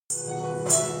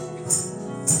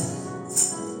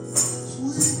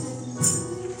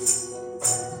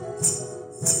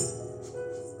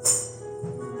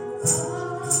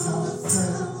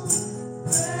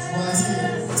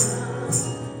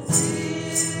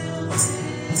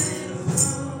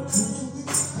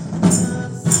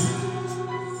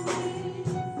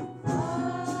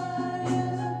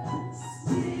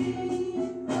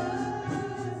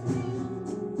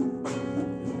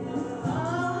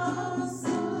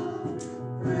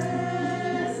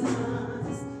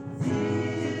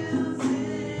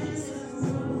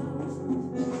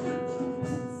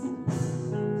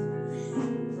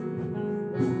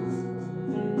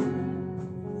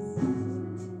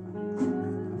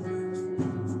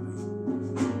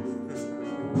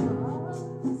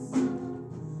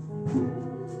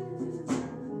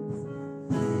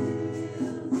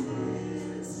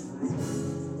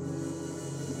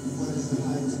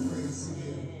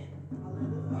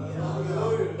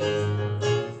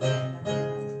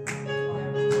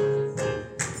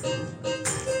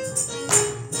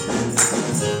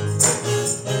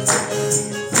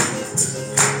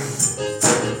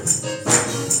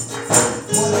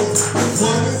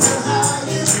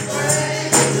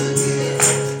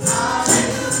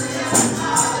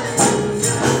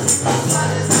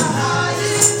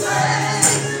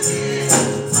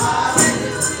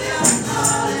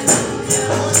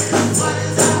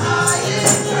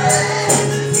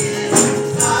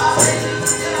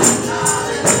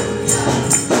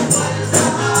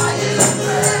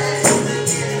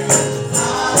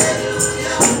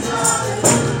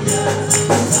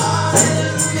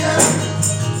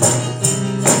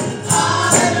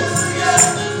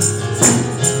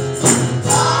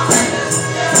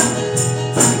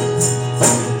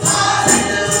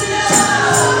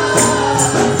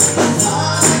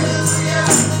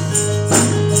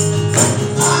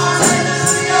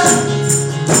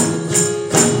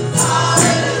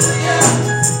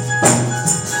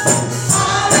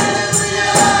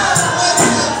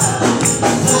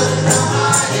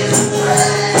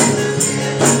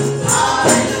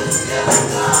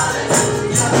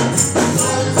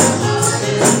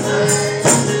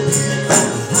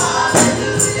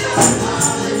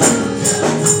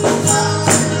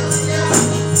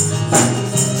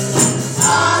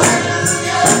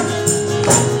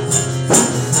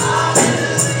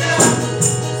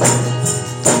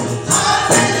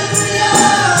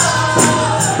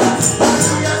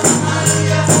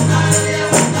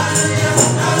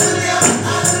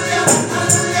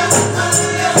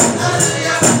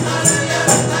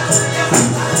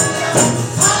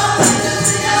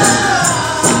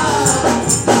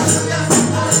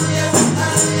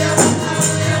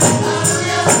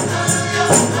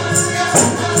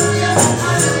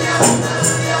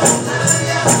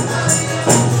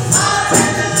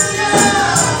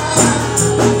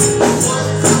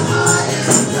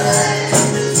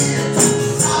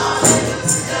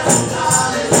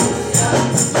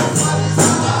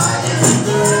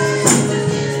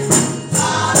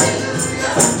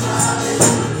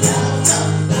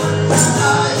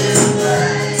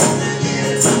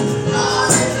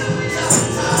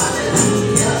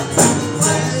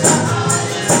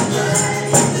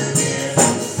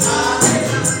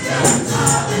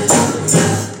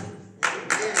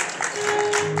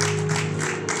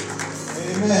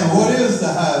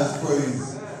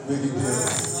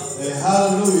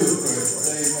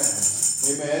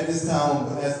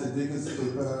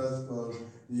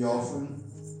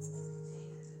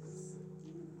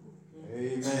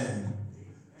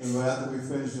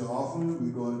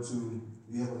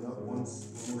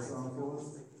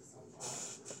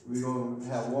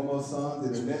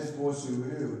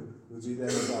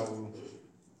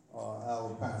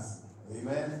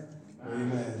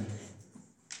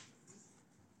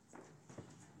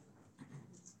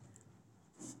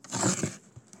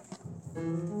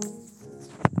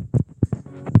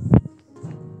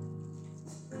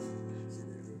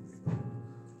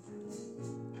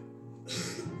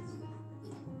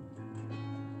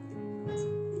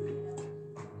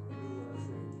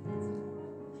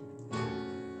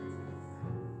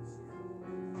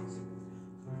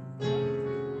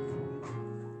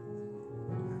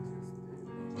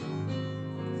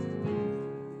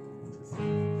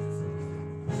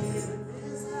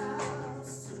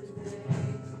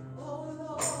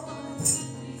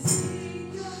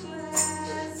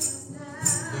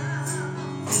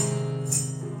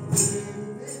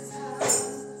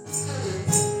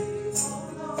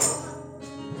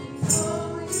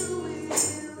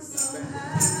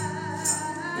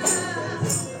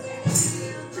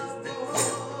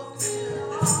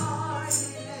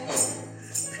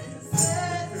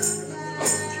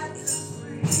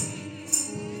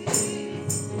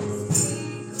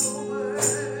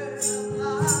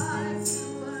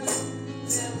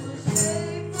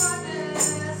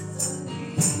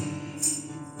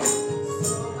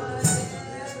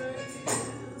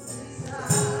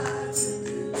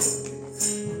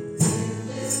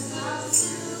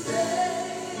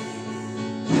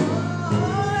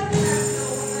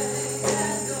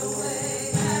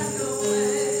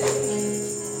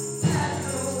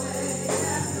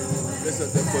It's up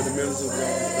there for the ministers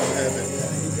don't have it.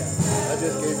 I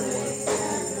just gave him one.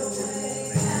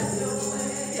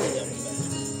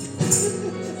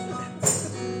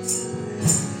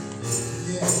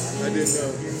 I didn't know.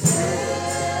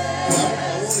 I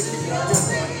want to keep my gift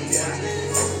on one.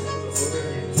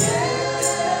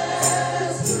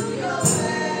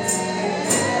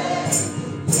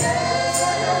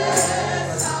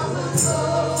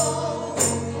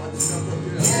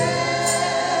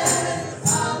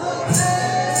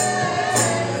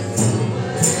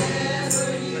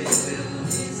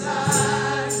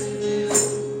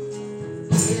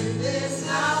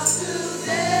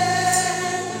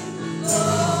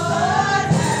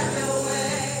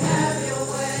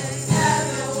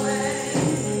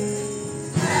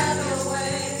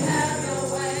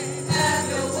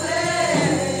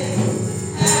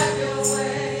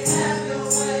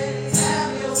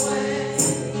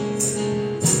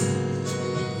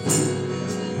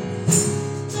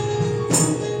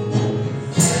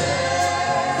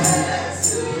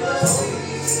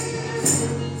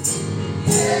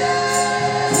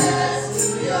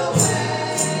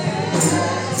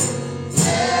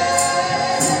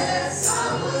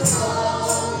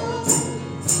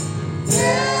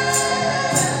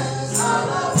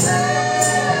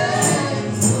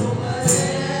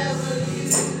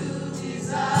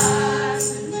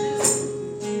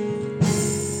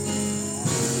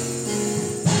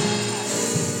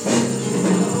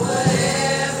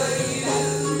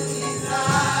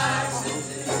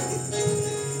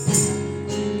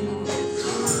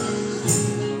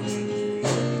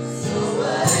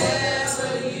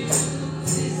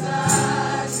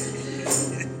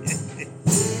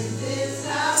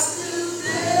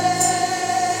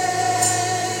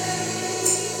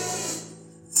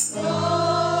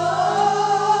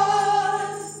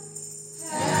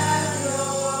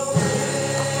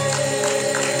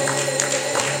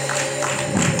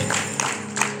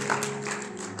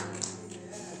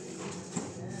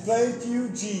 Thank you,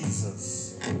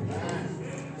 Jesus.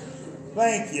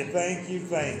 Thank you, thank you,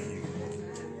 thank you.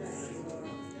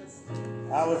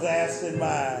 I was asking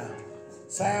my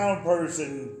sound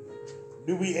person,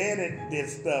 do we edit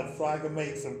this stuff so I can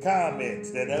make some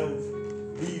comments that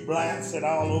don't be blasted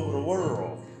all over the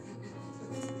world?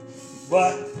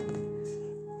 But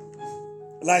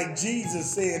like Jesus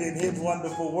said in his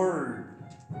wonderful word,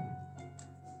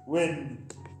 when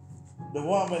the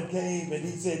woman came and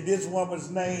he said, this woman's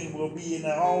name will be in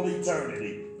all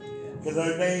eternity because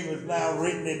her name is now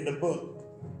written in the book.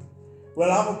 Well,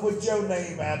 I'm going to put your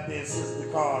name out there, Sister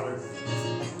Carter.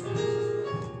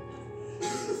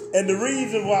 And the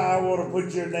reason why I want to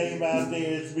put your name out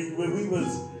there is when we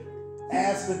was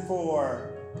asking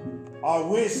for our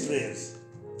wish list.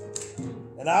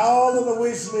 And all of the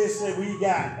wish lists that we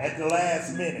got at the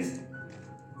last minute.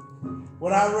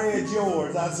 When I read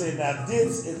yours, I said, now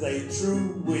this is a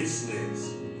true wish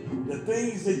list. The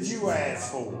things that you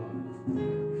asked for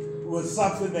was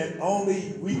something that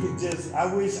only we could just,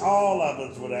 I wish all of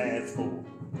us would ask for.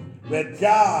 That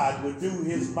God would do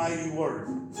his mighty work.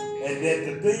 And that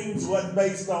the things wasn't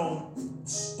based on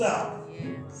stuff,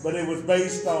 but it was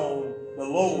based on the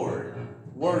Lord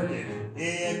working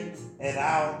in and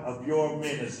out of your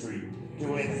ministry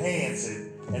to enhance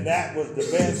it. And that was the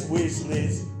best wish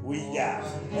list we got.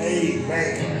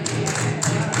 Amen.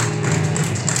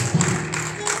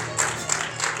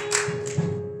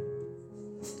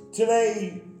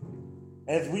 Today,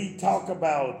 as we talk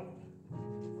about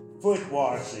foot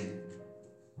washing,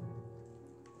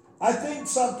 I think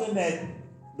something that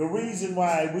the reason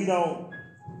why we don't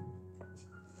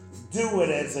do it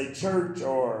as a church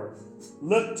or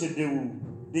look to do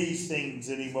these things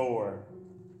anymore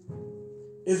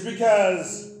is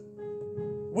because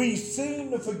we seem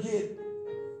to forget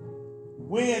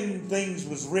when things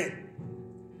was written.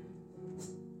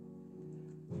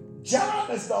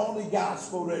 John is the only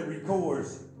gospel that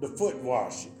records the foot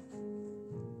washing.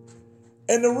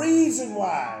 And the reason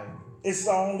why it's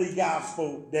the only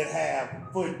gospel that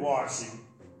have foot washing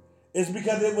is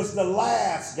because it was the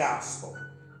last gospel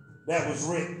that was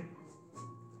written.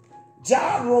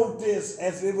 John wrote this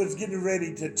as it was getting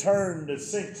ready to turn the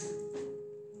century.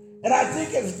 And I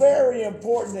think it's very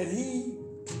important that he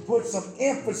put some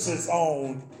emphasis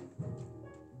on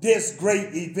this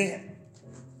great event.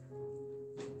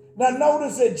 Now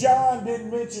notice that John didn't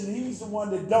mention, he's the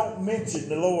one that don't mention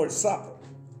the Lord's Supper.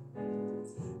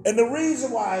 And the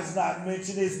reason why it's not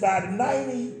mentioned is by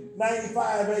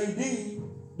 95 AD,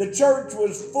 the church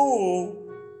was full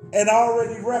and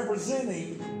already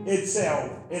representing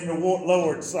itself in the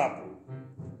Lord's Supper.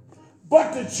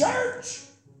 But the church,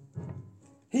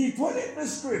 he put in the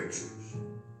scriptures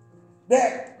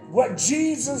that what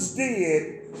Jesus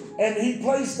did, and he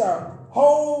placed a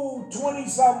whole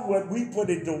 20-something, what we put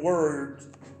into words,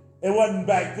 it wasn't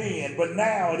back then, but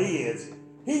now it is.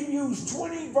 He used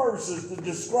 20 verses to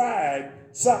describe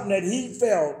something that he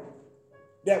felt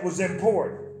that was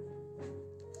important.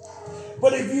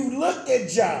 But if you look at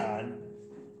John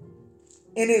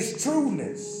in his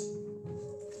trueness,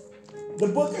 the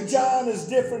book of John is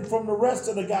different from the rest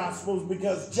of the Gospels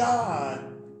because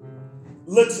John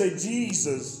looks at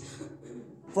Jesus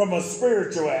from a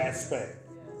spiritual aspect.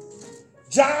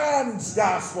 John's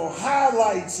Gospel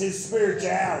highlights his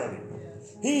spirituality.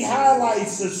 He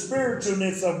highlights the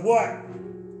spiritualness of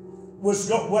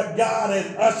what God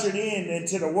had ushered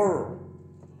into the world.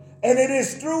 And it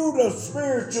is through the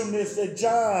spiritualness that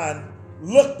John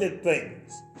looked at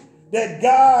things, that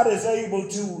God is able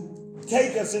to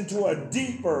take us into a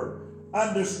deeper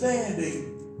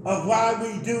understanding of why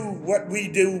we do what we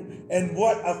do and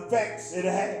what effects it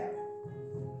has.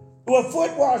 Well,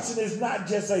 foot washing is not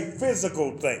just a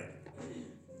physical thing.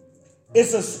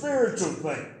 It's a spiritual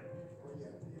thing.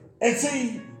 And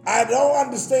see, I don't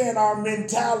understand our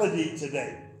mentality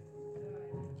today.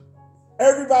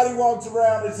 Everybody walks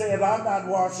around and says, I'm not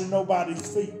washing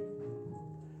nobody's feet.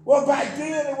 Well, back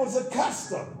then it was a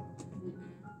custom.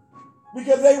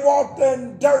 Because they walked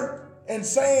in dirt and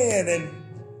sand. And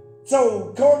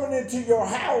so coming into your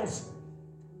house,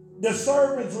 the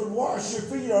servants would wash your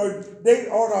feet, or the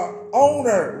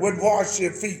owner would wash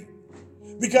your feet.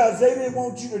 Because they didn't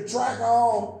want you to track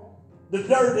all the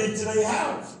dirt into their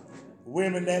house.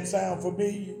 Women, that sound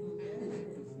familiar?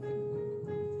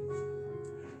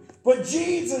 But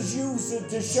Jesus used it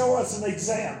to show us an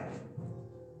example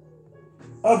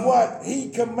of what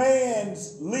he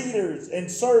commands leaders and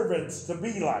servants to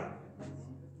be like.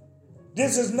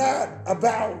 This is not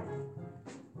about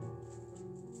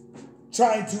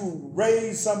trying to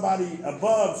raise somebody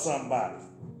above somebody.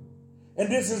 And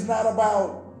this is not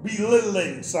about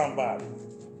belittling somebody.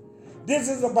 This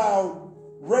is about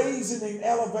raising and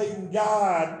elevating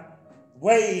God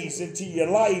ways into your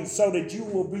life so that you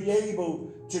will be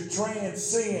able to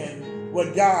transcend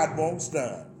what God wants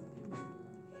done.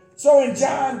 So in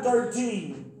John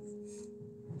 13,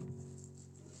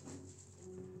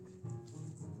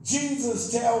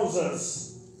 Jesus tells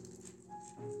us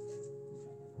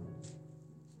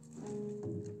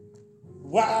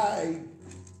why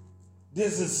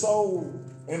this is so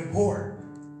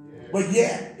important, but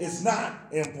yet it's not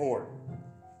important.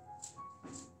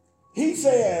 He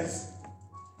says,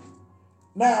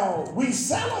 now we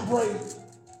celebrate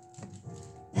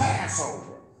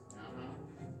Passover.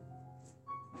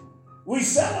 We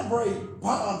celebrate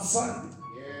Palm Sunday.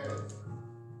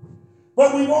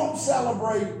 But we won't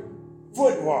celebrate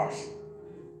foot washing.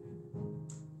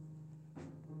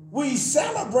 We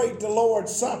celebrate the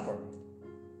Lord's Supper.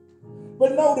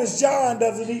 But notice John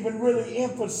doesn't even really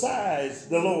emphasize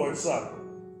the Lord's Supper.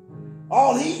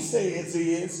 All he says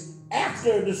is,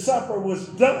 after the supper was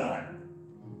done,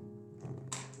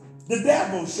 the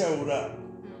devil showed up.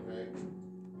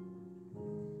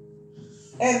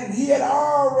 And he had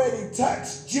already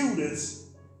touched Judas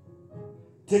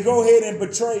to go ahead and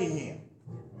betray him.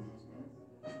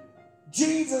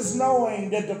 Jesus,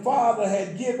 knowing that the Father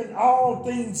had given all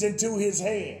things into his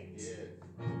hands,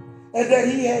 and that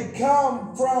he had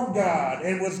come from God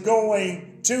and was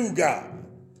going to God.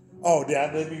 Oh,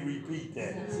 Dad, let me repeat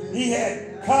that. He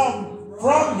had come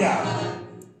from God,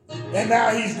 and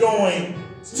now he's going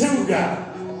to God.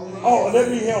 Oh, let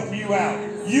me help you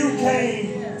out. You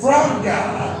came from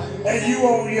God, and you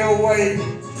on your way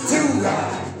to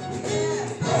God.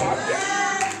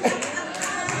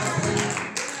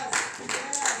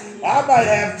 I might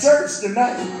have church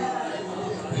tonight.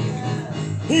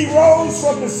 He rose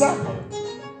from the supper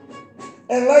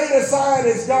and laid aside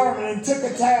his garment and took a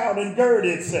towel and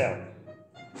girded himself.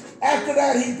 After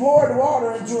that, he poured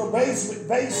water into a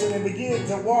basin and began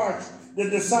to wash the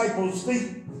disciples'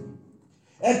 feet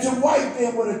and to wipe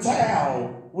them with a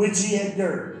towel which he had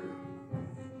girded.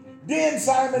 Then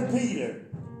Simon Peter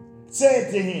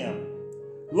said to him,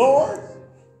 Lord,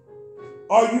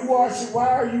 why are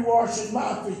you washing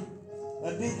my feet?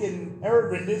 Now, Deacon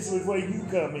Irvin, this is where you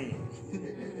come in.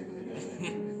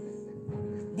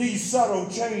 These subtle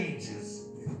changes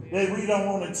that we don't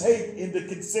want to take into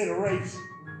consideration.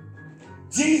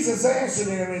 Jesus answered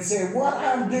him and said, what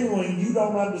I'm doing you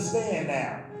don't understand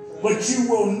now, but you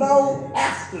will know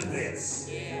after this.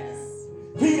 Yes.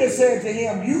 Peter said to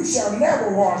him, you shall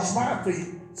never wash my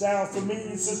feet. Sound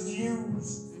familiar, Sister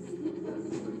Hughes?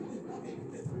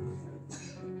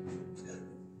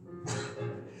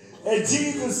 And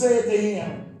Jesus said to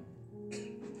him,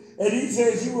 And he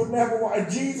says, you will never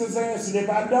wash. Jesus answered, if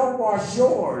I don't wash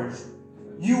yours,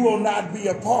 you will not be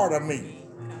a part of me.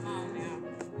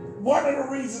 One of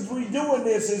the reasons we're doing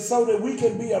this is so that we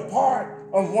can be a part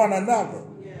of one another.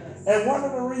 And one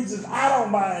of the reasons I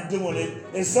don't mind doing it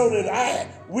is so that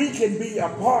we can be a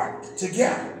part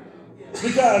together.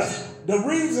 Because the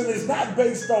reason is not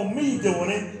based on me doing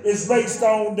it, it's based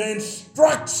on the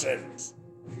instructions.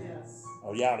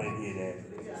 Oh, y'all didn't hear that.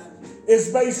 It's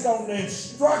based on the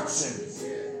instructions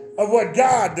of what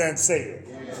God done said.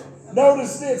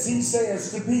 Notice this, he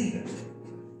says to Peter.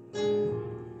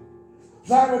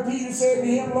 Simon Peter said to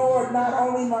him, Lord, not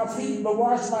only my feet, but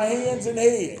wash my hands and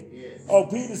head. Oh,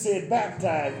 Peter said,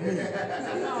 baptize me.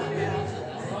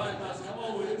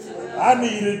 I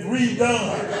need it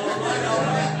redone.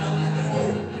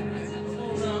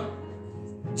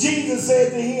 Jesus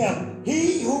said to him,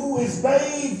 he who is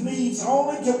bathed needs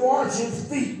only to wash his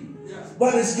feet,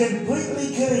 but is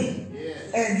completely clean.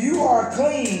 And you are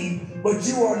clean, but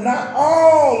you are not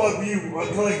all of you are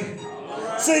clean.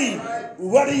 See,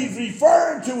 what he's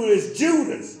referring to is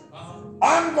Judas.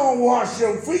 I'm going to wash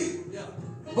your feet.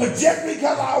 But just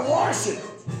because I wash it,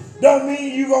 don't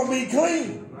mean you're going to be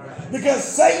clean. Because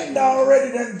Satan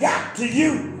already done got to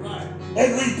you.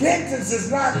 And repentance is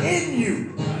not in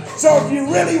you. So if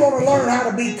you really want to learn how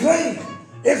to be clean,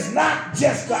 it's not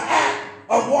just the act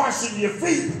of washing your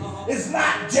feet. It's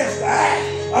not just the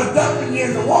act of dumping you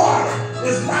in the water.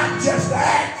 It's not just the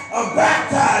act of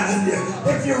baptizing you.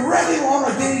 If you really want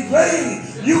to be clean,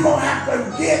 you're going to have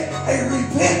to get a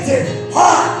repentant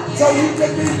heart so you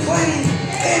can be clean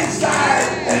inside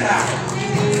and out.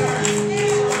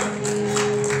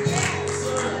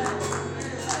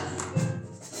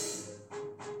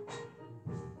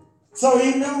 So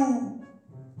he knew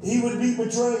he would be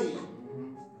betrayed.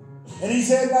 And he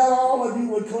said, not all of you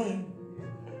were clean.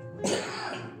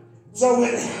 So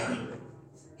when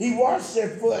he washed their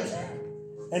foot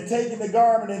and taking the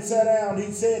garment and sat down,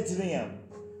 he said to them,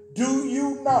 do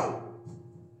you know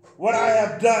what I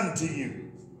have done to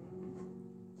you?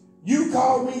 You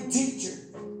call me teacher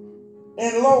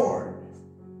and Lord.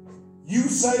 You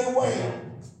say well,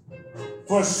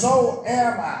 for so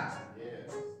am I.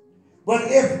 But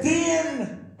if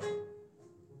then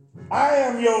I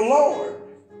am your Lord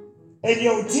and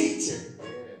your teacher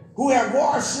who have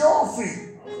washed your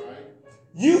feet,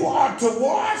 you ought to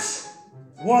wash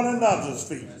one another's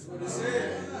feet.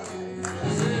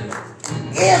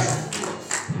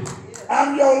 If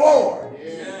I'm your Lord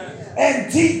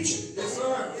and teacher,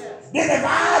 then if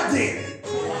I did it,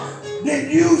 then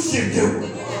you should do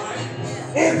it.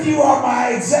 If you are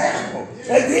my example.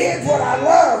 And then what I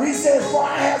love, he says, for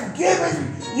I have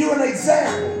given you an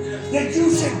example that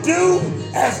you should do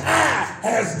as I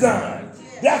has done.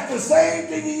 That's the same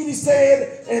thing he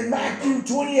said in Matthew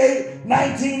 28,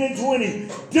 19 and 20.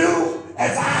 Do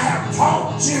as I have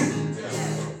taught you.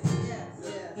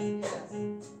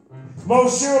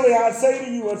 Most surely I say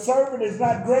to you, a servant is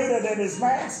not greater than his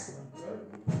master.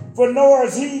 For nor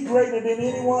is he greater than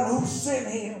anyone who sent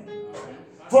him.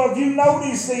 For if you know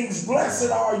these things, blessed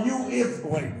are you if,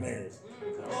 wait a minute.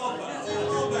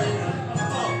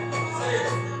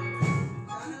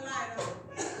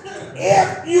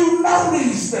 If you know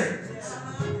these things,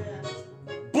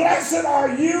 blessed are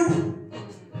you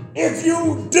if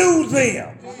you do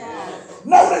them.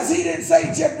 Notice he didn't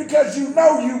say just because you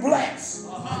know you blessed.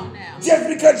 Just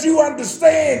because you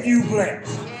understand you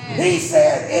blessed. He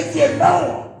said if you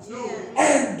know them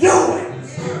and do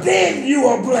it, then you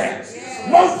are blessed.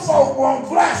 Most folk want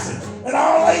blessing, and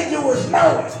all they do is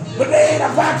know it, but they ain't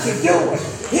about to do it.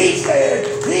 He said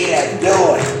he didn't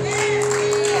do it.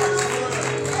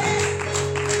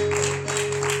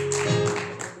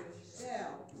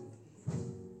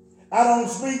 I don't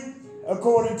speak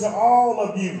according to all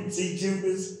of you, see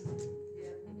Judas.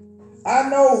 I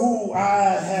know who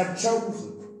I have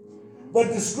chosen, but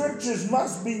the scriptures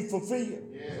must be fulfilled.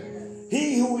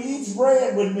 He who eats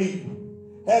bread with me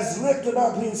has lifted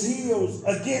up his heels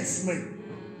against me.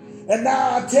 And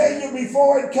now I tell you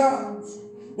before it comes,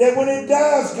 that when it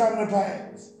does come to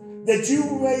pass, that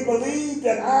you may believe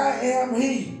that I am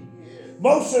he.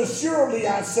 Most assuredly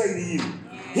I say to you,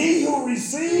 he who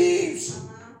receives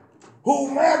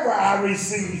whomever I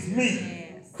receive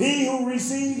me, he who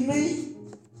receives me,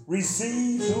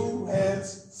 receives who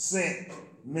has sent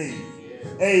me.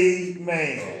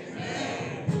 Amen.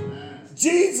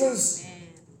 Jesus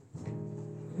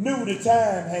knew the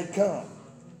time had come.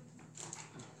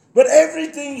 But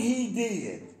everything he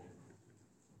did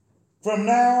from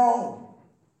now on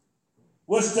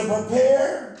was to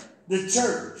prepare the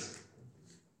church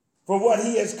for what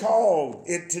he has called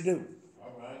it to do.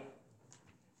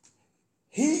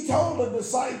 he told the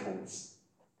disciples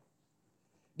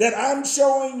that I'm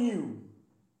showing you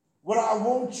what I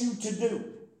want you to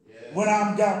do when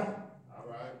I'm gone. All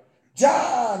right.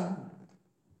 John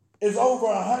is over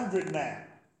 100 now.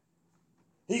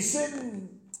 He's sitting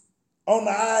on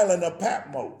the island of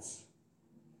Patmos,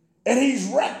 and he's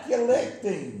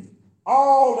recollecting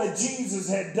all that Jesus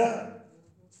had done.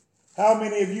 How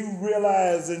many of you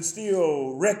realize and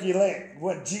still recollect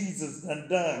what Jesus has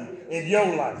done in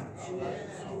your life?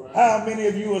 How many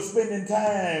of you are spending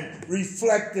time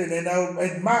reflecting and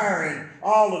admiring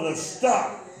all of the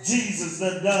stuff Jesus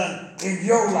has done in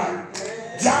your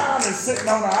life? John is sitting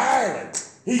on an island.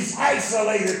 He's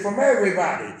isolated from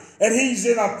everybody. And he's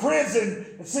in a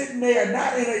prison, sitting there,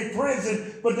 not in a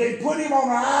prison, but they put him on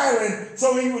an island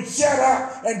so he would shut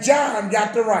up, and John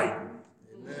got to write.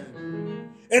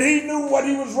 And he knew what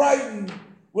he was writing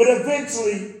would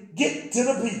eventually get to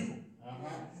the people.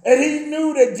 And he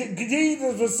knew that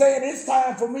Jesus was saying, it's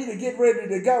time for me to get ready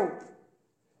to go.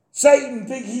 Satan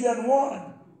think he doesn't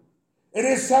want. And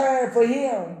it's time for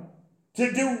him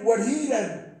to do what he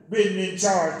done been in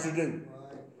charge to do.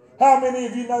 How many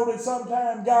of you know that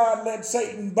sometimes God lets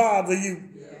Satan bother you?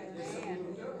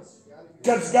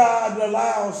 Because God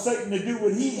allows Satan to do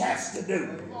what he has to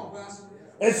do.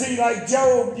 And see, like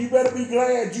Job, you better be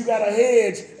glad you got a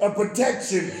hedge of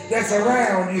protection that's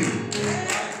around you.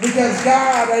 Because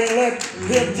God ain't let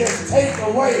him just take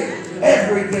away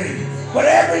everything. But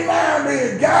every now and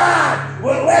then, God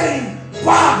will let him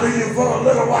bother you for a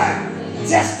little while.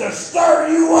 Just to stir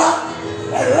you up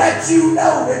and let you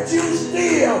know that you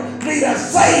still need a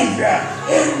Savior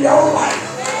in your life.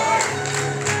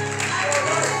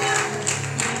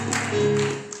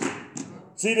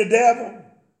 See, the devil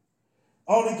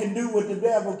only can do what the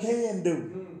devil can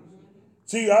do.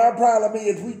 See, our problem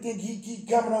is we think he keep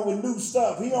coming up with new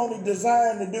stuff. He only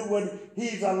designed to do what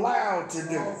he's allowed to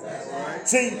do.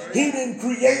 See, he didn't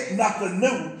create nothing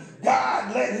new.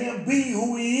 God let him be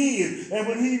who he is. And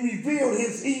when he revealed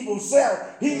his evil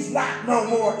self, he's not no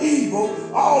more evil.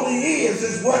 All he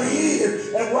is what he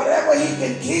is. And whatever he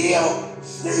can kill,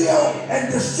 steal,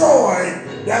 and destroy,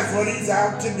 that's what he's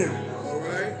out to do. All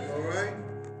right.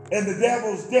 And the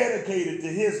devil's dedicated to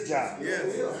his job.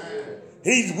 Yes.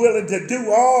 He's willing to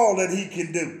do all that he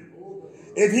can do.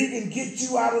 If he can get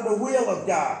you out of the will of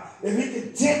God, if he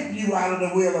can tempt you out of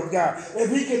the will of God, if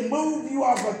he can move you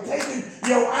off of taking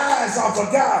your eyes off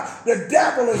of God, the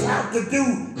devil is out to do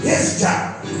his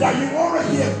job. Now you want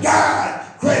to give God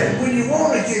credit when you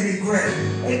want to give him credit,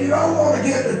 and you don't want to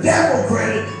give the devil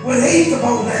credit when he's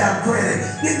supposed to have credit.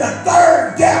 Then the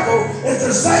third devil is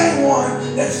the same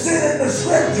one that's sent in the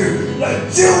scripture.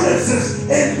 The Judases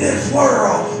in this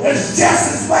world is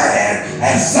just as bad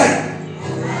as Satan.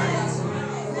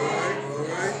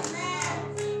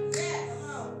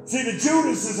 See, the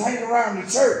Judases hang around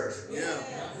the church.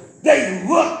 They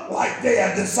look like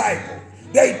they're a disciple.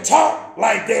 They talk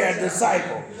like they're a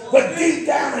disciple. But deep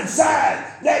down inside,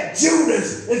 that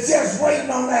Judas is just waiting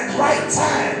on that right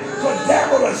time for the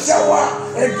devil to show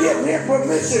up and give him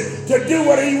permission to do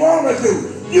what he want to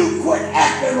do. You quit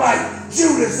acting like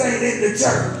Judas ain't in the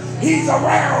church. He's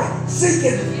around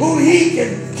seeking who he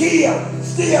can kill,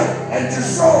 steal, and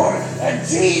destroy. And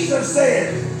Jesus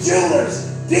said, Judas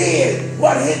did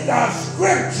what hit the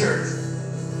scriptures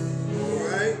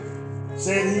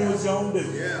said he was going to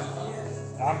do. Yeah.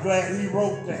 I'm glad he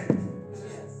wrote that.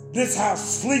 This how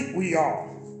sleep we are.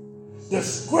 The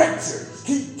scriptures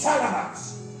keep telling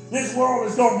us this world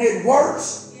is going to get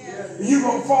worse. You're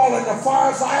going to fall into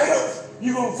false idols.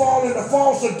 You're going to fall into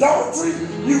false adultery.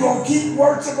 You're going to keep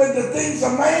worshiping the things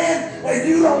of man, and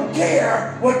you don't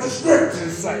care what the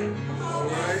scriptures say.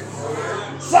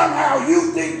 Somehow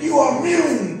you think you are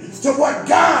immune to what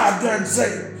God done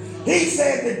said. He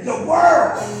said that the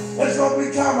world is going to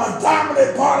become a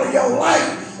dominant part of your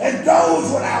life, and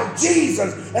those without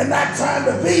Jesus and not trying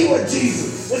to be with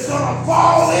Jesus is going to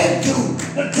fall into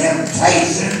the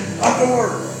temptation of the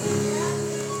world.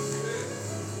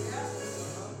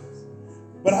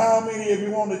 But how many of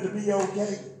you want it to be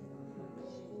okay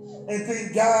and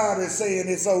think God is saying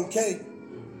it's okay?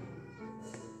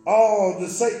 All the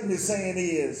Satan is saying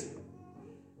is,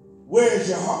 where's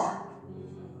your heart?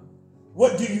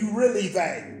 What do you really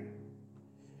value?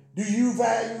 Do you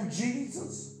value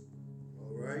Jesus?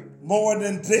 All right. More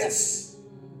than this?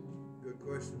 Good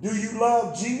question. Do you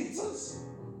love Jesus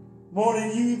more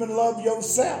than you even love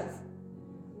yourself?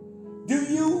 Do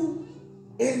you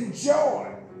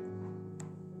enjoy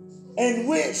and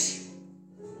wish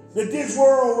that this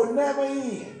world would never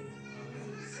end?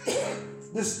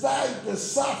 Despite the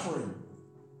suffering,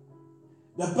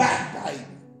 the backbiting,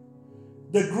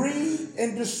 the greed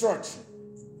and destruction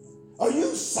Are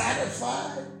you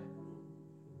satisfied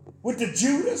with the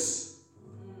Judas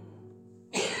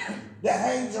that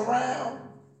hangs around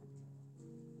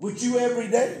with you every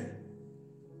day?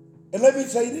 And let me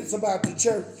say this about the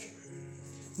church.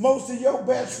 Most of your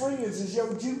best friends is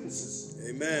your Judases.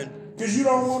 Amen. Because you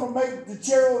don't want to make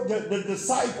the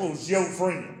disciples your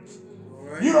friends.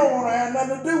 Right. You don't want to have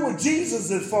nothing to do with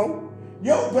Jesus' folk.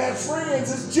 Your best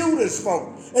friends is Judas folk.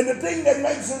 And the thing that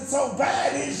makes it so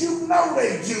bad is you know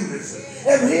they Judas.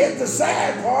 And here's the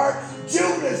sad part.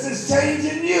 Judas is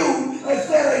changing you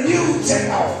instead of you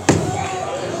changing.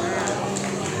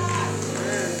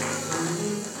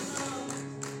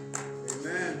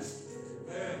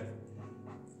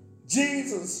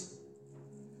 Jesus,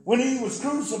 when he was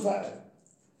crucified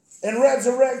and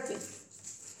resurrected,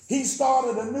 he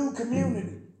started a new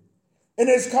community, and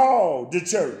it's called the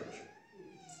church.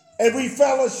 And we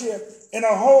fellowship in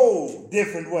a whole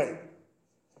different way.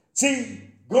 See,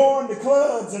 going to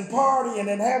clubs and partying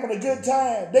and having a good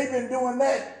time, they've been doing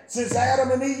that since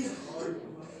Adam and Eve.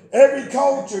 Every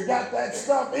culture got that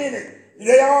stuff in it.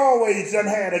 They always done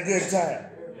had a good time.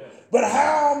 But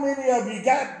how many of you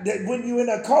got that when you're in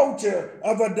a culture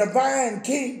of a divine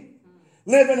king,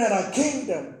 living in a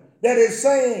kingdom that is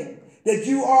saying that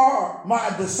you are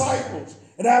my disciples,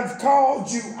 and I've called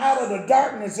you out of the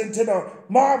darkness into the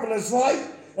marvelous light,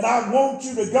 and I want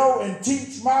you to go and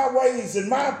teach my ways and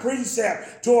my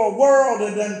precept to a world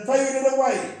that done faded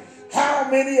away? How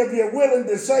many of you are willing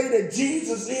to say that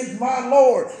Jesus is my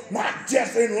Lord? Not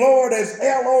just in Lord as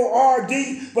Lord,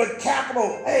 but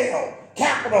capital L,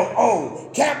 capital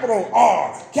O, capital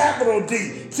R, capital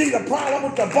D. See, the problem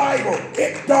with the Bible,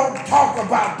 it don't talk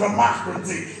about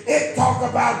democracy. It talk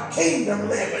about kingdom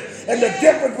living. And the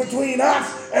difference between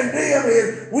us and them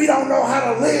is we don't know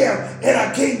how to live in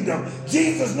a kingdom.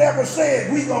 Jesus never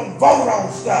said we gonna vote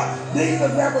on stuff.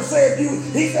 Jesus never said you.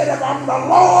 He said if I'm the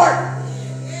Lord,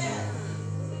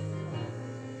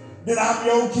 then I'm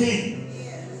your king.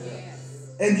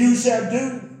 And you shall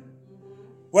do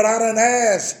what I done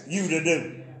asked you to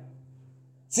do.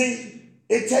 See,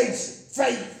 it takes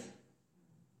faith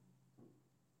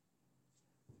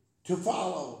to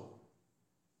follow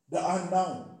the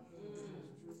unknown.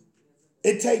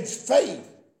 It takes faith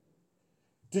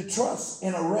to trust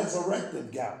in a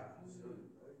resurrected God.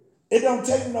 It don't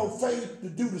take no faith to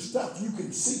do the stuff you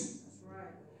can see.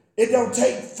 It don't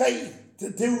take faith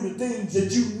to do the things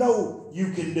that you know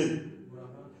you can do.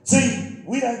 See,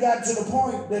 we done got to the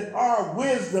point that our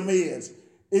wisdom is,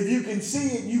 if you can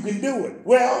see it, you can do it.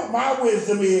 Well, my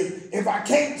wisdom is, if I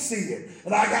can't see it,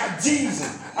 and I got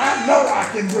Jesus, I know I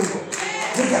can do it.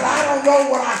 Because I don't know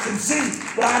what I can see,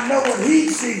 but I know what he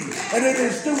sees. And it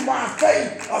is through my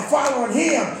faith of following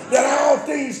him that all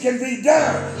things can be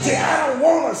done. See, I don't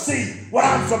want to see what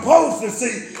I'm supposed to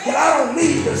see, but I don't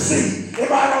need to see. If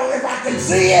I can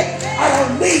see it, I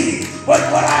don't need it. But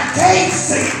what I can't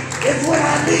see is when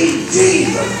I need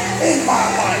Jesus in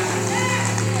my life.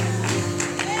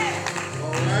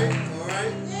 All right.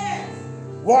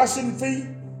 Washing feet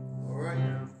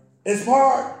is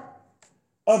part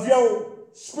of your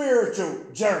spiritual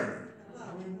journey.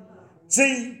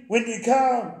 See, when you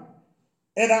come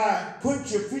and I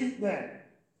put your feet down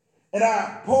and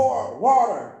I pour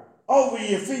water over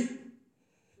your feet,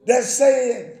 that's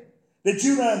saying that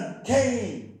you done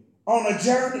came on a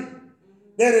journey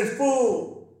that is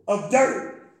full of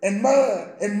dirt and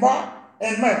mud and muck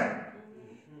and mud.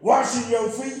 Washing your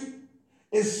feet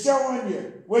is showing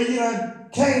you where you done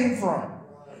came from.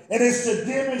 And it's to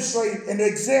demonstrate and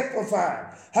exemplify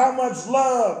how much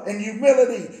love and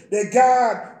humility that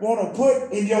God want to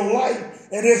put in your life.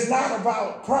 And it's not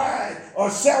about pride or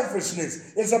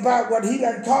selfishness. It's about what he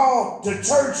done called the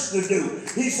church to do.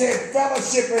 He said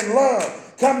fellowship and love.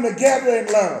 Come together in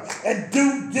love and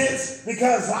do this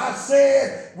because I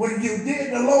said when you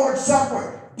did the Lord's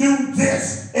Supper, do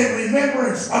this in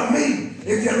remembrance of me.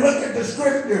 If you look at the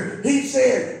scripture, he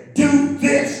said, do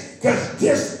this because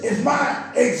this is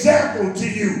my example to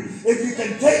you. If you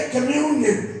can take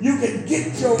communion, you can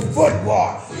get your foot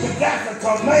washed. But that's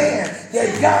a command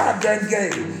that God done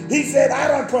gave. He said, I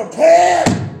done prepared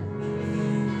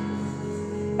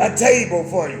a table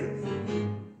for you.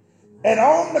 And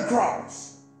on the cross,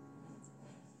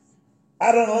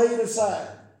 I done laid aside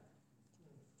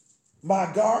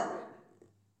my garment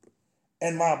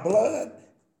and my blood,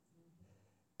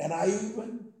 and I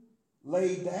even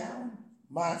laid down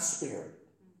my spirit.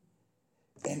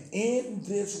 And in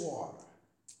this water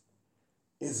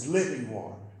is living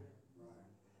water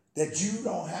that you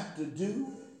don't have to do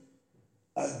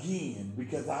again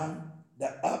because I'm the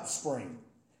upspring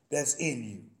that's in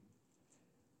you.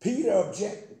 Peter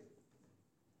objected.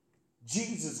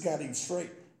 Jesus got him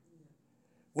straight.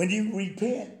 When you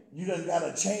repent, you done got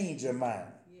to change your mind.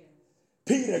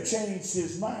 Peter changed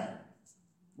his mind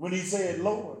when he said,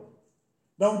 Lord,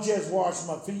 don't just wash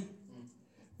my feet,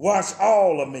 wash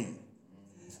all of me.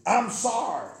 I'm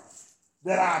sorry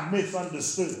that I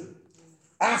misunderstood.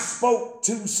 I spoke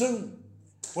too soon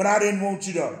when I didn't want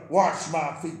you to wash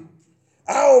my feet.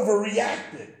 I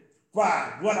overreacted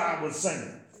by what I was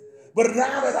saying. But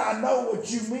now that I know what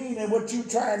you mean and what you're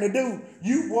trying to do,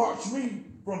 you wash me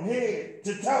from head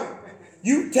to toe.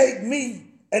 You take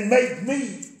me and make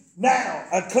me now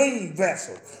a clean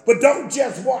vessel. But don't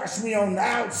just wash me on the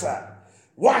outside.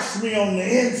 Wash me on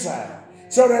the inside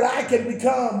so that I can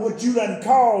become what you done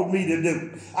called me to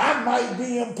do. I might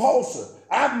be impulsive.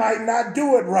 I might not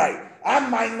do it right. I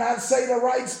might not say the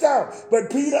right stuff.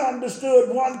 But Peter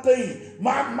understood one thing.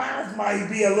 My mouth might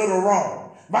be a little wrong.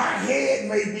 My head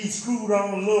may be screwed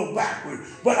on a little backward.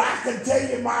 But I can tell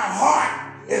you my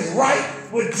heart is right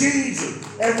with Jesus.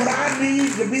 And when I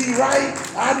need to be right,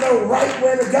 I know right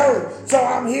where to go. So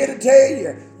I'm here to tell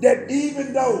you that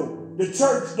even though the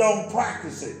church don't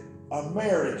practice it,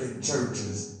 American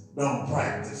churches don't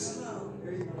practice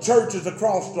it. Churches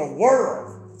across the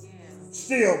world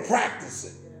still practice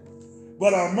it.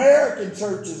 But American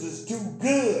churches is too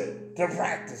good to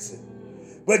practice it.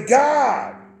 But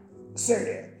God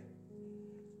said,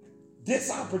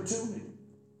 this opportunity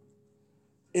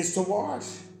is to wash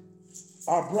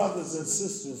our brothers and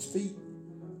sisters' feet.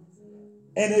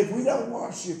 And if we don't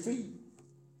wash your feet,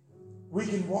 we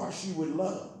can wash you with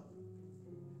love.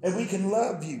 And we can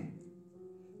love you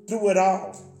through it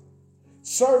all.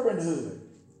 Servanthood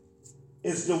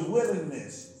is the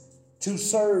willingness to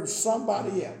serve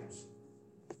somebody else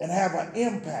and have an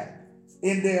impact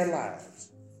in their lives.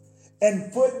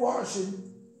 And foot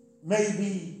washing may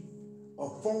be a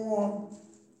form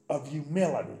of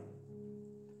humility,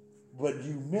 but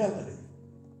humility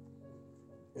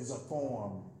is a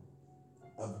form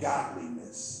of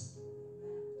godliness.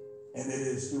 And it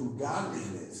is through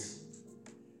godliness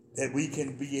that we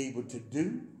can be able to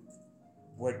do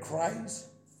what Christ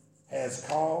has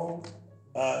called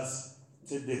us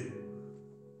to do.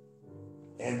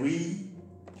 And we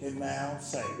can now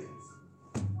say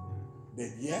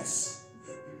that yes,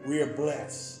 we are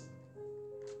blessed.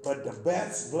 But the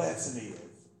best blessing is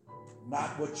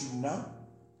not what you know,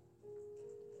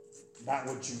 not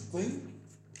what you think,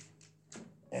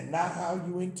 and not how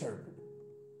you interpret it.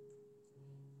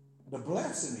 The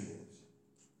blessing is,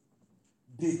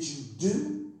 did you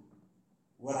do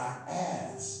what I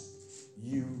asked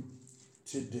you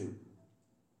to do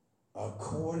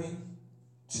according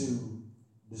to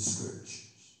the scriptures?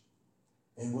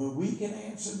 And when we can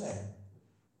answer that,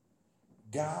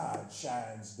 God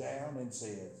shines down and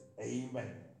says,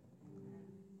 amen,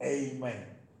 amen,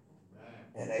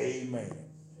 and amen.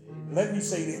 Let me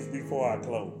say this before I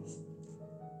close.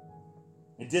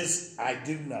 I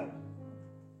do know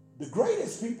the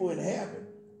greatest people in heaven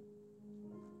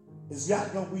is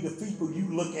not going to be the people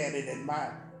you look at and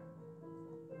admire.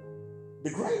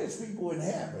 The greatest people in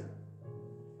heaven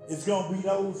is going to be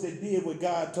those that did what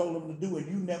God told them to do and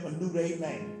you never knew their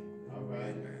name. All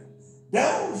right.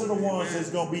 Those are the ones that's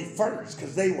going to be first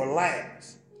because they were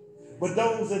last. But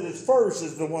those that is first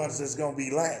is the ones that's going to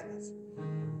be last.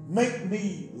 Make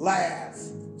me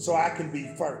last so I can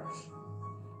be first.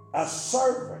 A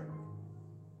servant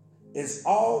is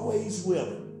always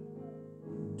willing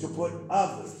to put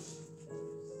others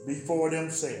before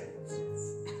themselves.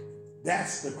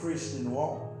 That's the Christian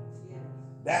walk.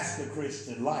 That's the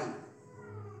Christian life.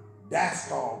 That's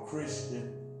called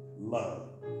Christian love.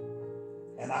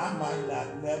 And I might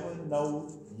not never know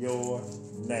your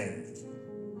name,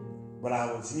 but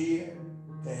I was here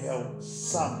to help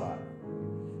somebody.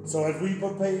 So as we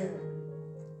prepare,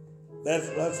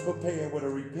 let's prepare with a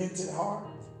repentant heart,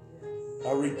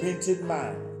 a repentant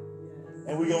mind.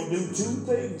 And we're going to do two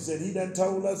things that he done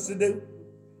told us to do.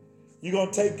 You're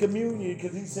going to take communion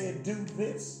because he said, do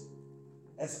this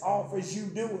as often as you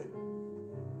do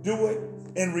it. Do it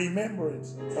in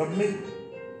remembrance of me.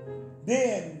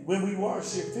 Then when we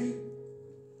wash your feet,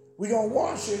 we're going to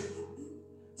wash it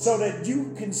so that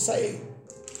you can say,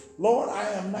 Lord, I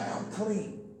am now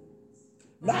clean.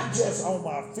 Not just on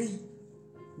my feet,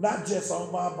 not just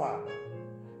on my body,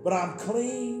 but I'm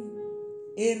clean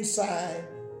inside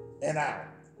and out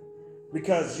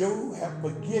because you have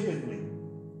forgiven me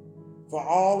for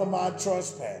all of my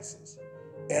trespasses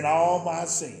and all my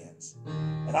sins.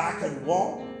 And I can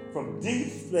walk from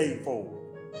this day forward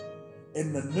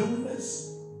in the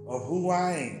newness of who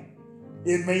I am.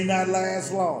 It may not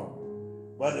last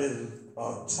long, but it is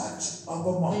a touch of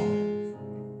a moment.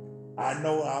 I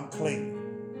know I'm clean.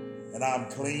 and I'm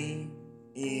clean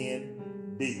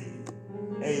indeed.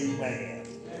 Amen.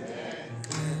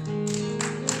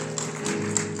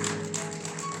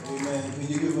 Amen. Can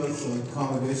you give us a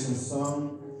congregation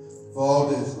song? For all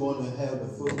that's going to have the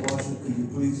foot washing, could you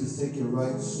please just take your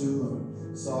right shoe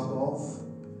and sock off?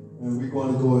 And we're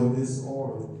going to go in this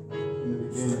order in the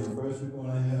beginning. First, we're going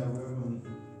to have Reverend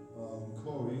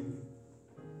Corey,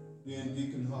 then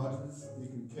Deacon Hodges,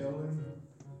 Deacon Kelly,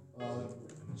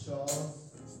 Charles.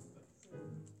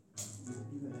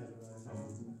 You can have